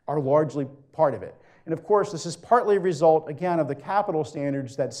 are largely part of it. And of course, this is partly a result, again, of the capital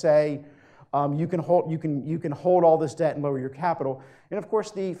standards that say you can hold all this debt and lower your capital. And of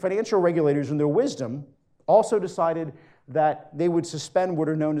course, the financial regulators, in their wisdom, also decided that they would suspend what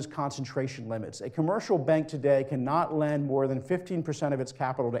are known as concentration limits. A commercial bank today cannot lend more than 15% of its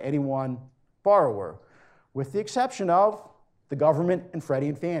capital to any one borrower, with the exception of the government and Freddie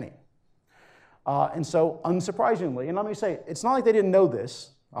and Fannie. And so, unsurprisingly, and let me say, it's not like they didn't know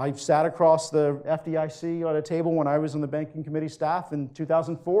this. I've sat across the FDIC on a table when I was on the banking committee staff in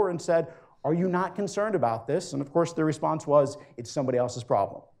 2004 and said, are you not concerned about this? And of course, their response was, it's somebody else's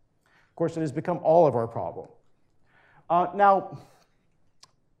problem. Of course, it has become all of our problem. Now,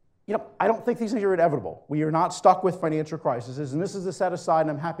 I don't think these things are inevitable. We are not stuck with financial crises, and this is a set aside,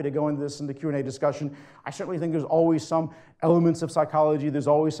 and I'm happy to go into this in the Q&A discussion. I certainly think there's always some elements of psychology, there's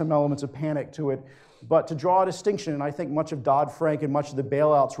always some elements of panic to it, but to draw a distinction, and I think much of Dodd-Frank and much of the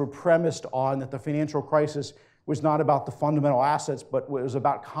bailouts were premised on that the financial crisis was not about the fundamental assets, but it was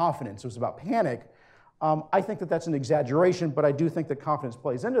about confidence, it was about panic. I think that that's an exaggeration, but I do think that confidence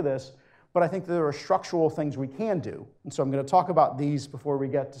plays into this. But I think that there are structural things we can do. And so I'm going to talk about these before we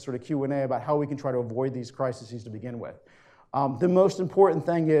get to sort of Q&A about how we can try to avoid these crises to begin with. The most important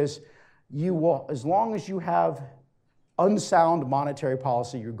thing is as long as you have unsound monetary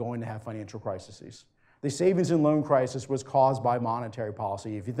policy, you're going to have financial crises. The savings and loan crisis was caused by monetary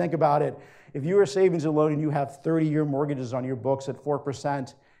policy. If you think about it, if you're a savings and loan and you have 30-year mortgages on your books at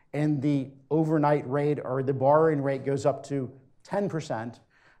 4% and the overnight rate or the borrowing rate goes up to 10%,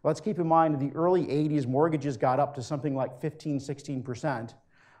 let's keep in mind in the early 80s, mortgages got up to something like 15, 16%.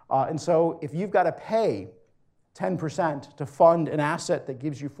 And so if you've got to pay 10% to fund an asset that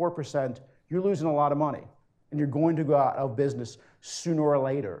gives you 4%, you're losing a lot of money. And you're going to go out of business sooner or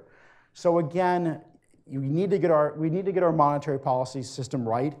later. So again, we need to get our monetary policy system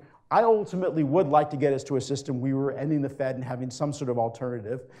right. I ultimately would like to get us to a system we were ending the Fed and having some sort of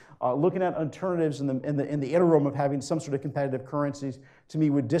alternative. Looking at alternatives in the interim of having some sort of competitive currencies, to me,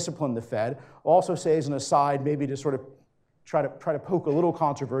 would discipline the Fed. I'll also say as an aside, maybe to sort of try to poke a little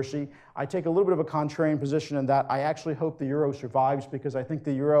controversy. I take a little bit of a contrarian position in that I actually hope the euro survives because I think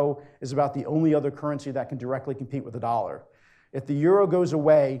the euro is about the only other currency that can directly compete with the dollar. If the euro goes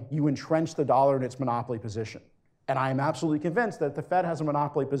away, you entrench the dollar in its monopoly position. And I am absolutely convinced that if the Fed has a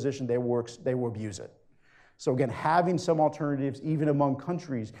monopoly position, they will abuse it. So again, having some alternatives, even among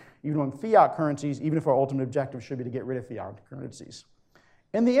countries, even among fiat currencies, even if our ultimate objective should be to get rid of fiat currencies.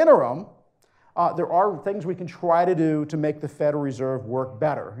 In the interim, there are things we can try to do to make the Federal Reserve work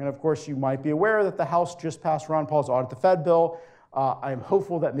better. And of course, you might be aware that the House just passed Ron Paul's Audit the Fed bill. I am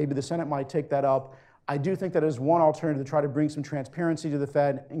hopeful that maybe the Senate might take that up. I do think that is one alternative to try to bring some transparency to the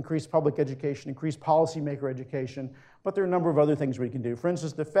Fed, increase public education, increase policymaker education, but there are a number of other things we can do. For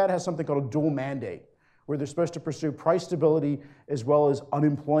instance, the Fed has something called a dual mandate, where they're supposed to pursue price stability as well as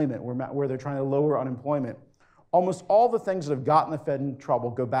unemployment, where they're trying to lower unemployment. Almost all the things that have gotten the Fed in trouble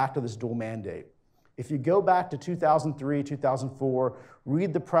go back to this dual mandate. If you go back to 2003, 2004,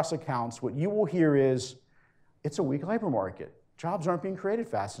 read the press accounts, what you will hear is, it's a weak labor market. Jobs aren't being created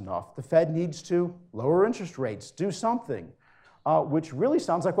fast enough. The Fed needs to lower interest rates, do something, which really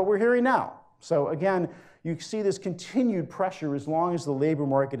sounds like what we're hearing now. So again, you see this continued pressure as long as the labor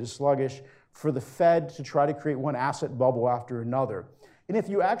market is sluggish for the Fed to try to create one asset bubble after another. And if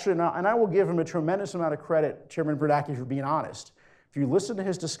you actually, and I will give him a tremendous amount of credit, Chairman Bernanke, for being honest. If you listen to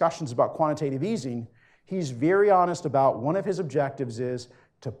his discussions about quantitative easing, he's very honest about one of his objectives is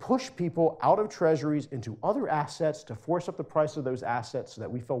to push people out of treasuries into other assets to force up the price of those assets so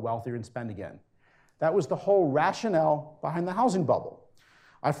that we feel wealthier and spend again. That was the whole rationale behind the housing bubble.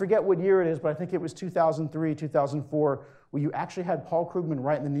 I forget what year it is, but I think it was 2003, 2004, where you actually had Paul Krugman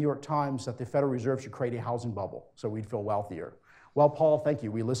write in the New York Times that the Federal Reserve should create a housing bubble so we'd feel wealthier. Well, Paul, thank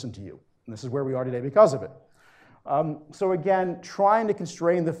you. We listened to you. And this is where we are today because of it. So again, trying to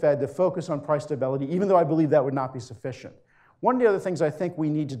constrain the Fed to focus on price stability, even though I believe that would not be sufficient. One of the other things I think we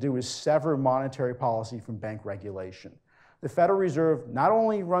need to do is sever monetary policy from bank regulation. The Federal Reserve not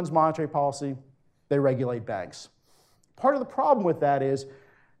only runs monetary policy, they regulate banks. Part of the problem with that is,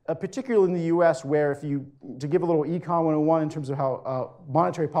 particularly in the US, where to give a little Econ 101 in terms of how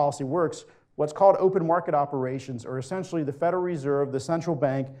monetary policy works, what's called open market operations are essentially the Federal Reserve, the central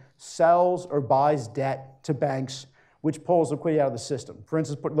bank, sells or buys debt to banks, which pulls liquidity out of the system. For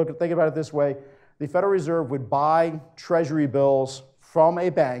instance, think about it this way. The Federal Reserve would buy treasury bills from a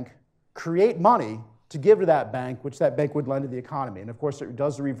bank, create money to give to that bank, which that bank would lend to the economy. And of course, it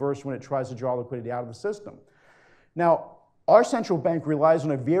does the reverse when it tries to draw liquidity out of the system. Now, our central bank relies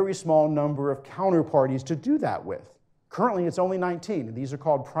on a very small number of counterparties to do that with. Currently, it's only 19, and these are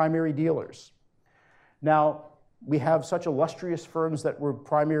called primary dealers. Now, we have such illustrious firms that were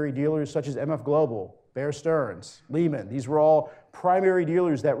primary dealers, such as MF Global, Bear Stearns, Lehman. These were all primary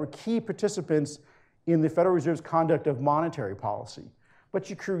dealers that were key participants in the Federal Reserve's conduct of monetary policy. But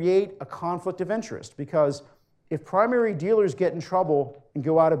you create a conflict of interest because if primary dealers get in trouble and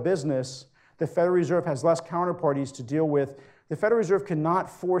go out of business, the Federal Reserve has less counterparties to deal with. The Federal Reserve cannot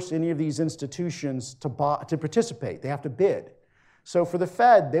force any of these institutions to participate. They have to bid. So for the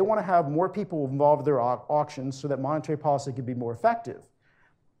Fed, they want to have more people involved in their auctions so that monetary policy can be more effective.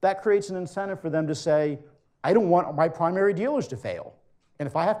 That creates an incentive for them to say, I don't want my primary dealers to fail. And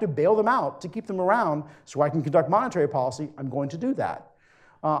if I have to bail them out to keep them around so I can conduct monetary policy, I'm going to do that.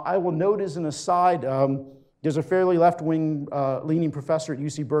 I will note as an aside, there's a fairly left-wing leaning professor at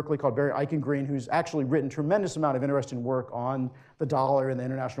UC Berkeley called Barry Eichengreen who's actually written a tremendous amount of interesting work on the dollar and the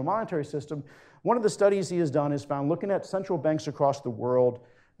international monetary system. One of the studies he has done is found looking at central banks across the world,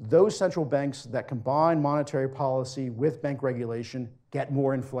 those central banks that combine monetary policy with bank regulation get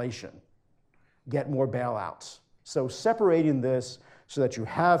more inflation, get more bailouts. So separating this so that you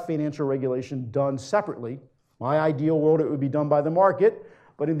have financial regulation done separately. My ideal world, it would be done by the market,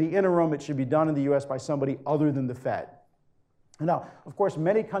 but in the interim, it should be done in the US by somebody other than the Fed. Now, of course,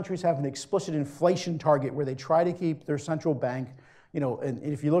 many countries have an explicit inflation target where they try to keep their central bank, and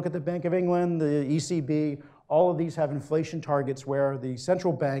if you look at the Bank of England, the ECB, all of these have inflation targets where the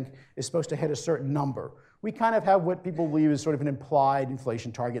central bank is supposed to hit a certain number. We kind of have what people believe is sort of an implied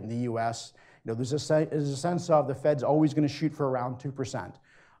inflation target in the US. There's a sense of the Fed's always going to shoot for around 2%.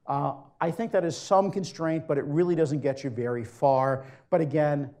 I think that is some constraint, but it really doesn't get you very far. But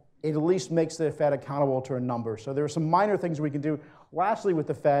again, it at least makes the Fed accountable to a number. So there are some minor things we can do. Lastly, with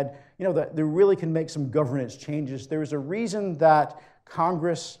the Fed, that there really can make some governance changes. There is a reason that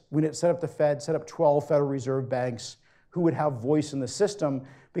Congress, when it set up the Fed, set up 12 Federal Reserve banks who would have voice in the system,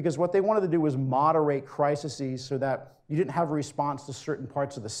 because what they wanted to do was moderate crises so that you didn't have a response to certain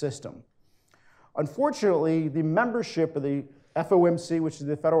parts of the system. Unfortunately, the membership of the FOMC, which is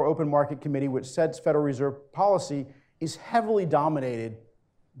the Federal Open Market Committee, which sets Federal Reserve policy, is heavily dominated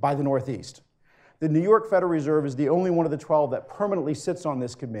by the Northeast. The New York Federal Reserve is the only one of the 12 that permanently sits on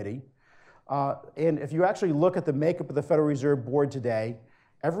this committee. And if you actually look at the makeup of the Federal Reserve Board today,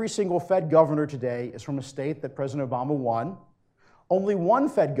 every single Fed governor today is from a state that President Obama won. Only one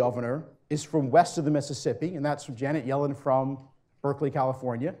Fed governor is from west of the Mississippi, and that's Janet Yellen from Berkeley,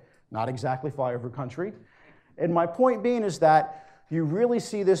 California. Not exactly flyover country. And my point being is that you really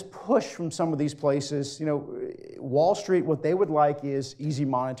see this push from some of these places. Wall Street, what they would like is easy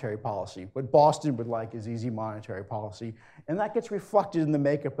monetary policy. What Boston would like is easy monetary policy. And that gets reflected in the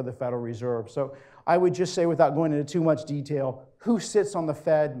makeup of the Federal Reserve. So I would just say, without going into too much detail, who sits on the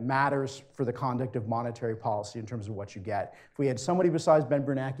Fed matters for the conduct of monetary policy in terms of what you get. If we had somebody besides Ben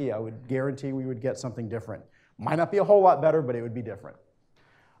Bernanke, I would guarantee we would get something different. Might not be a whole lot better, but it would be different.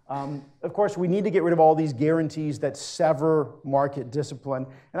 Of course, we need to get rid of all these guarantees that sever market discipline.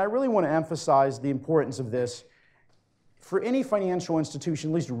 And I really want to emphasize the importance of this. For any financial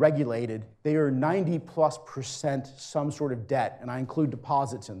institution, at least regulated, they are 90+% some sort of debt, and I include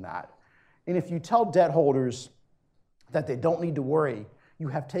deposits in that. And if you tell debt holders that they don't need to worry, you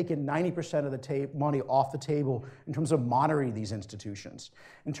have taken 90% of the money off the table in terms of monitoring these institutions,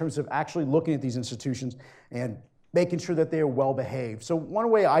 in terms of actually looking at these institutions and making sure that they are well behaved. So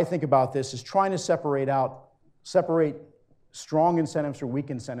one way I think about this is trying to separate strong incentives from weak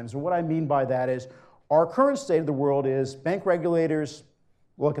incentives. And what I mean by that is our current state of the world is bank regulators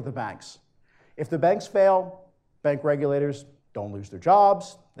look at the banks. If the banks fail, bank regulators don't lose their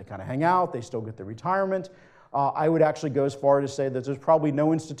jobs. They kind of hang out. They still get their retirement. I would actually go as far to say that there's probably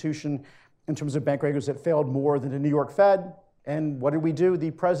no institution in terms of bank regulators that failed more than the New York Fed. And what did we do?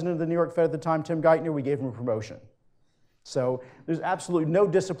 The president of the New York Fed at the time, Tim Geithner, we gave him a promotion. So there's absolutely no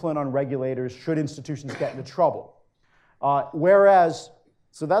discipline on regulators should institutions get into trouble.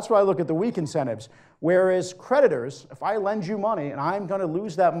 So that's why I look at the weak incentives. Whereas creditors, if I lend you money and I'm going to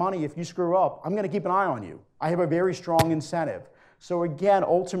lose that money if you screw up, I'm going to keep an eye on you. I have a very strong incentive. So again,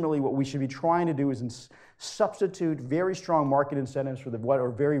 ultimately what we should be trying to do is substitute very strong market incentives for what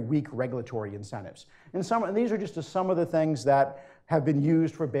are very weak regulatory incentives. And these are just some of the things that have been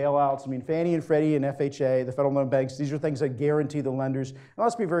used for bailouts. I mean, Fannie and Freddie and FHA, the federal loan banks, these are things that guarantee the lenders. And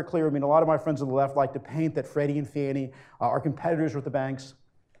let's be very clear, I mean, a lot of my friends on the left like to paint that Freddie and Fannie are competitors with the banks.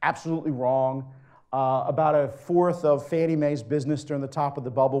 Absolutely wrong. About a fourth of Fannie Mae's business during the top of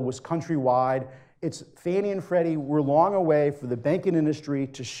the bubble was countrywide. Fannie and Freddie were long away for the banking industry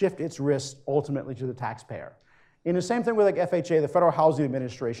to shift its risk ultimately to the taxpayer. And the same thing with like FHA, the Federal Housing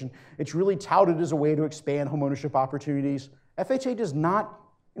Administration. It's really touted as a way to expand homeownership opportunities. FHA does not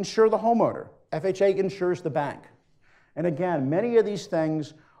insure the homeowner. FHA insures the bank. And again, many of these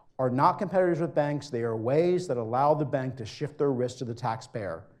things are not competitors with banks. They are ways that allow the bank to shift their risk to the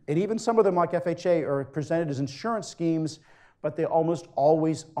taxpayer. And even some of them, like FHA, are presented as insurance schemes, but they almost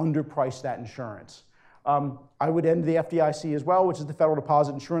always underprice that insurance. I would end the FDIC as well, which is the Federal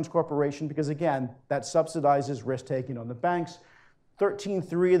Deposit Insurance Corporation, because again, that subsidizes risk-taking on the banks.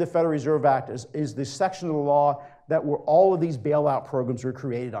 13.3 of the Federal Reserve Act is the section of the law that where all of these bailout programs were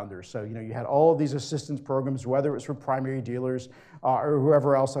created under. So you had all of these assistance programs, whether it was for primary dealers or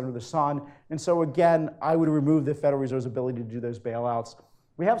whoever else under the sun. And so again, I would remove the Federal Reserve's ability to do those bailouts.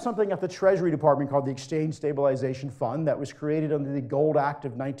 We have something at the Treasury Department called the Exchange Stabilization Fund that was created under the Gold Act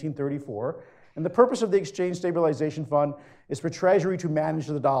of 1934. And the purpose of the Exchange Stabilization Fund is for Treasury to manage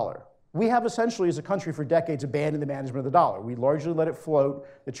the dollar. We have essentially, as a country, for decades abandoned the management of the dollar. We largely let it float.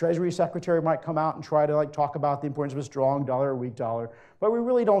 The Treasury Secretary might come out and try to talk about the importance of a strong dollar or weak dollar, but we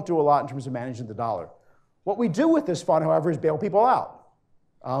really don't do a lot in terms of managing the dollar. What we do with this fund, however, is bail people out.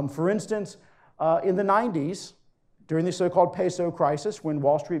 For instance, in the 90s, during the so-called peso crisis, when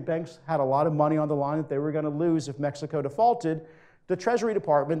Wall Street banks had a lot of money on the line that they were going to lose if Mexico defaulted, the Treasury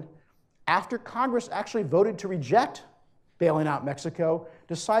Department, after Congress actually voted to reject bailing out Mexico,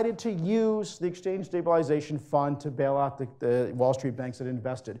 decided to use the Exchange Stabilization Fund to bail out the Wall Street banks that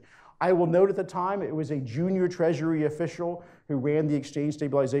invested. I will note at the time it was a junior Treasury official who ran the Exchange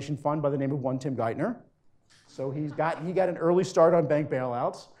Stabilization Fund by the name of one Tim Geithner. So he got an early start on bank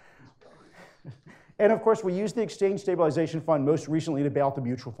bailouts. And of course, we used the Exchange Stabilization Fund most recently to bail out the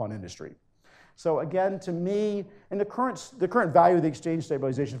mutual fund industry. So again, to me, and the current value of the Exchange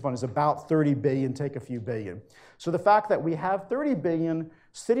Stabilization Fund is about $30 billion, take a few billion. So the fact that we have $30 billion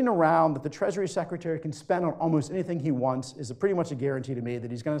sitting around that the Treasury Secretary can spend on almost anything he wants is pretty much a guarantee to me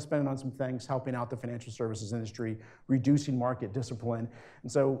that he's going to spend it on some things helping out the financial services industry, reducing market discipline.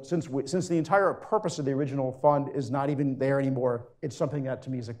 And so since the entire purpose of the original fund is not even there anymore, it's something that to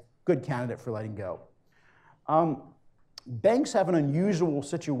me is a good candidate for letting go. Banks have an unusual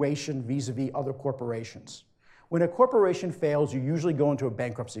situation vis-a-vis other corporations. When a corporation fails, you usually go into a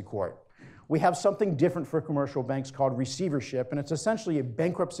bankruptcy court. We have something different for commercial banks called receivership, and it's essentially a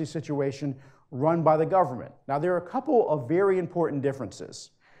bankruptcy situation run by the government. Now, there are a couple of very important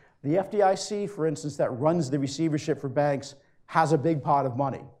differences. The FDIC, for instance, that runs the receivership for banks, has a big pot of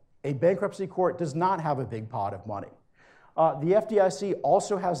money. A bankruptcy court does not have a big pot of money. The FDIC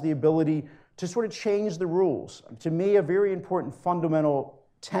also has the ability to sort of change the rules. To me, a very important fundamental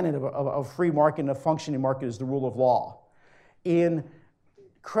tenet of a free market and a functioning market is the rule of law.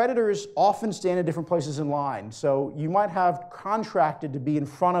 Creditors often stand in different places in line. So you might have contracted to be in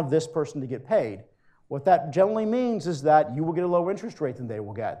front of this person to get paid. What that generally means is that you will get a lower interest rate than they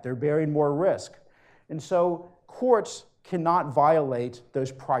will get. They're bearing more risk. And so courts cannot violate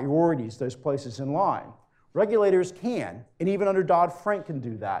those priorities, those places in line. Regulators can, and even under Dodd-Frank can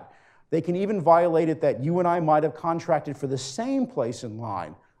do that. They can even violate it that you and I might have contracted for the same place in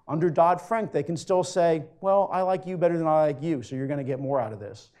line. Under Dodd-Frank, they can still say, well, I like you better than I like you, so you're going to get more out of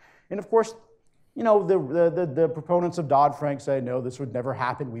this. And of course, you know, the proponents of Dodd-Frank say, no, this would never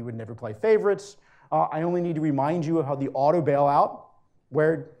happen. We would never play favorites. I only need to remind you of how the auto bailout,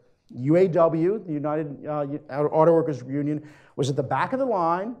 where UAW, the United Auto Workers Union, was at the back of the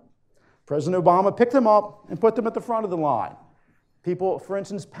line. President Obama picked them up and put them at the front of the line. People, for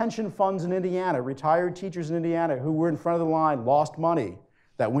instance, pension funds in Indiana, retired teachers in Indiana who were in front of the line lost money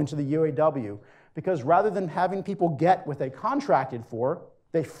that went to the UAW because rather than having people get what they contracted for,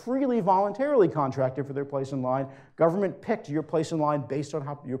 they freely, voluntarily contracted for their place in line. Government picked your place in line based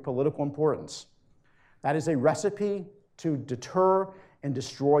on your political importance. That is a recipe to deter and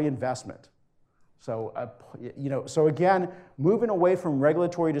destroy investment. So, so again, moving away from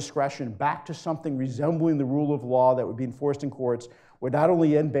regulatory discretion back to something resembling the rule of law that would be enforced in courts would not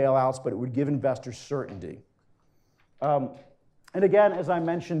only end bailouts, but it would give investors certainty. And again, as I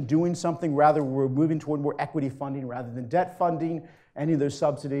mentioned, doing something we're moving toward more equity funding rather than debt funding, any of those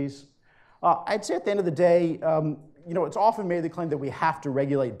subsidies. I'd say at the end of the day, it's often made the claim that we have to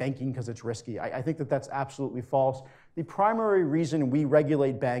regulate banking because it's risky. I think that that's absolutely false. The primary reason we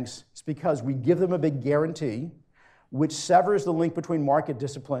regulate banks is because we give them a big guarantee, which severs the link between market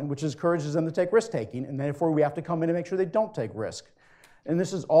discipline, which encourages them to take risk-taking, and therefore we have to come in and make sure they don't take risk. And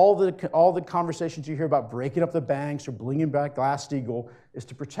this is all the conversations you hear about breaking up the banks or bringing back Glass-Steagall is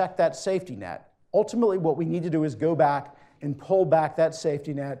to protect that safety net. Ultimately, what we need to do is go back and pull back that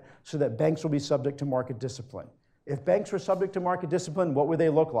safety net so that banks will be subject to market discipline. If banks were subject to market discipline, what would they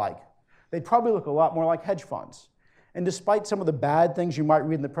look like? They'd probably look a lot more like hedge funds. And despite some of the bad things you might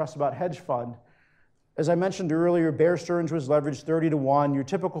read in the press about hedge fund, as I mentioned earlier, Bear Stearns was leveraged 30-1. Your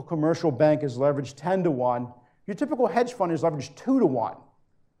typical commercial bank is leveraged 10-1. Your typical hedge fund is leveraged 2-1.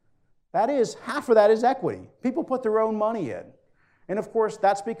 That is, half of that is equity. People put their own money in. And of course,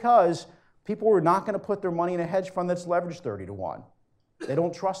 that's because people are not going to put their money in a hedge fund that's leveraged 30-1. They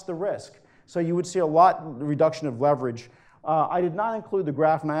don't trust the risk. So you would see a reduction of leverage. I did not include the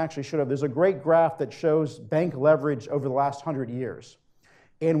graph, and I actually should have. There's a great graph that shows bank leverage over the last 100 years.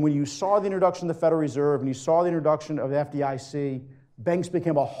 And when you saw the introduction of the Federal Reserve and you saw the introduction of the FDIC, banks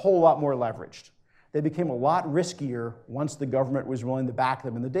became a whole lot more leveraged. They became a lot riskier once the government was willing to back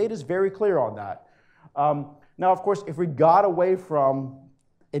them. And the data is very clear on that. Now, of course, if we got away from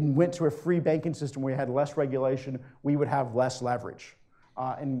and went to a free banking system where we had less regulation, we would have less leverage.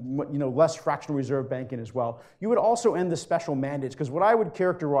 And less fractional reserve banking as well. You would also end the special mandates, because what I would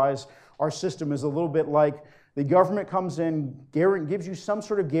characterize our system is a little bit like the government comes in, gives you some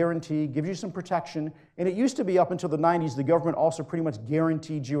sort of guarantee, gives you some protection, and it used to be up until the 90s, the government also pretty much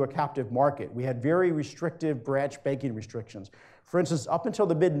guaranteed you a captive market. We had very restrictive branch banking restrictions. For instance, up until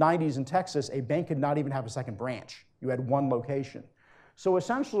the mid-90s in Texas, a bank could not even have a second branch. You had one location. So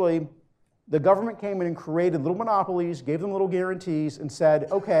essentially, the government came in and created little monopolies, gave them little guarantees, and said,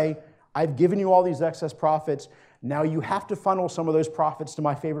 okay, I've given you all these excess profits. Now you have to funnel some of those profits to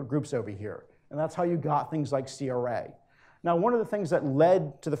my favorite groups over here. And that's how you got things like CRA. Now, one of the things that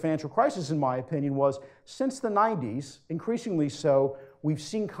led to the financial crisis, in my opinion, was since the 90s, increasingly so, we've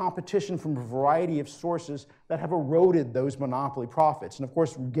seen competition from a variety of sources that have eroded those monopoly profits. And of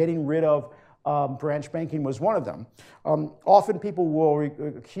course, getting rid of branch banking was one of them. Often people will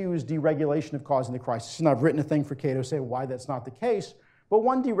accuse deregulation of causing the crisis, and I've written a thing for Cato saying why that's not the case. But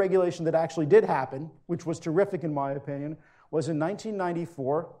one deregulation that actually did happen, which was terrific in my opinion, was in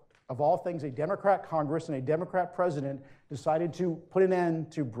 1994. Of all things, a Democrat Congress and a Democrat president decided to put an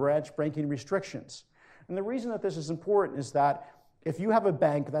end to branch banking restrictions. And the reason that this is important is that if you have a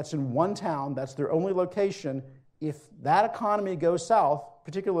bank that's in one town, that's their only location, if that economy goes south,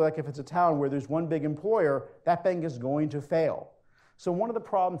 particularly like if it's a town where there's one big employer, that bank is going to fail. So one of the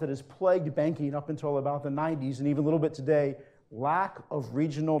problems that has plagued banking up until about the 90s and even a little bit today, lack of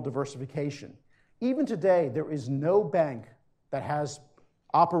regional diversification. Even today, there is no bank that has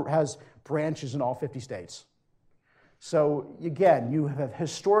branches in all 50 states. So again, you have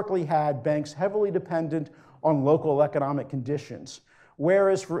historically had banks heavily dependent on local economic conditions.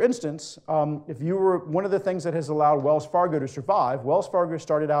 Whereas, for instance, if you were one of the things that has allowed Wells Fargo to survive, Wells Fargo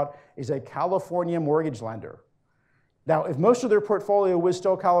started out as a California mortgage lender. Now, if most of their portfolio was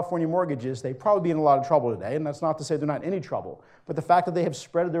still California mortgages, they'd probably be in a lot of trouble today, and that's not to say they're not in any trouble. But the fact that they have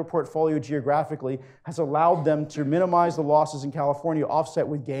spread their portfolio geographically has allowed them to minimize the losses in California, offset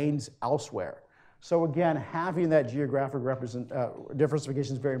with gains elsewhere. So again, having that geographic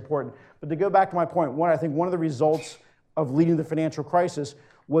diversification is very important. But to go back to my point, I think one of the results of leading the financial crisis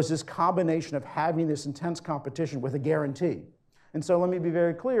was this combination of having this intense competition with a guarantee. And so let me be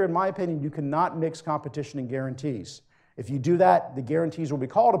very clear, in my opinion, you cannot mix competition and guarantees. If you do that, the guarantees will be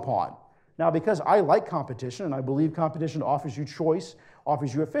called upon. Now, because I like competition, and I believe competition offers you choice,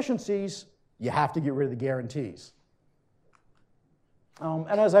 offers you efficiencies, you have to get rid of the guarantees.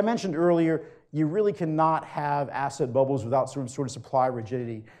 And as I mentioned earlier, you really cannot have asset bubbles without some sort of supply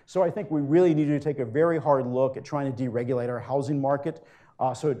rigidity. So I think we really need to take a very hard look at trying to deregulate our housing market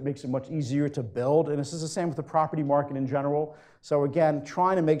so it makes it much easier to build. And this is the same with the property market in general. So again,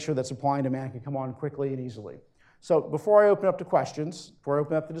 trying to make sure that supply and demand can come on quickly and easily. So before I open up to questions, before I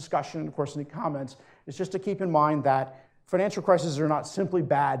open up the discussion, and of course any comments, it's just to keep in mind that financial crises are not simply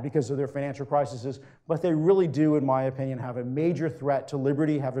bad because of their financial crises, but they really do, in my opinion, have a major threat to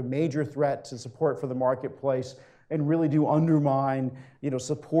liberty, have a major threat to support for the marketplace, and really do undermine,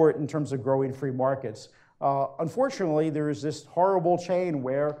 support in terms of growing free markets. Unfortunately, there is this horrible chain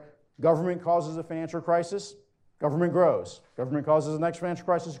where government causes a financial crisis, government grows. Government causes the next financial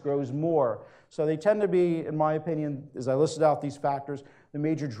crisis, grows more. So they tend to be, in my opinion, as I listed out these factors, the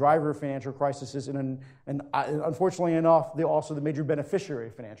major driver of financial crises, and unfortunately enough, they're also the major beneficiary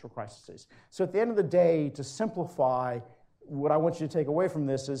of financial crises. So at the end of the day, to simplify, what I want you to take away from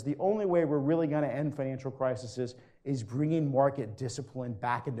this is the only way we're really going to end financial crises is bringing market discipline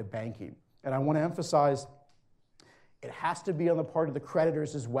back into banking. And I want to emphasize, it has to be on the part of the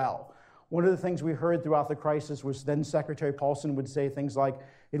creditors as well. One of the things we heard throughout the crisis was then Secretary Paulson would say things like,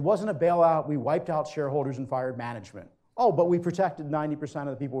 it wasn't a bailout, we wiped out shareholders and fired management. Oh, but we protected 90% of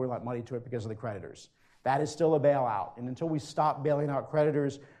the people we lent money to it because of the creditors. That is still a bailout. And until we stop bailing out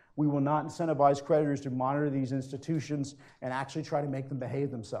creditors, we will not incentivize creditors to monitor these institutions and actually try to make them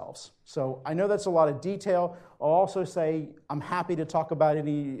behave themselves. So I know that's a lot of detail. I'll also say I'm happy to talk about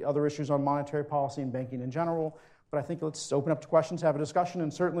any other issues on monetary policy and banking in general, but I think let's open up to questions, have a discussion,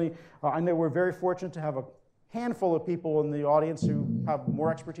 and certainly I know we're very fortunate to have a handful of people in the audience who have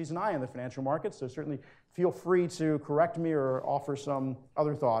more expertise than I in the financial markets, so certainly feel free to correct me or offer some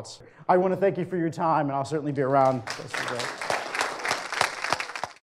other thoughts. I want to thank you for your time, and I'll certainly be around.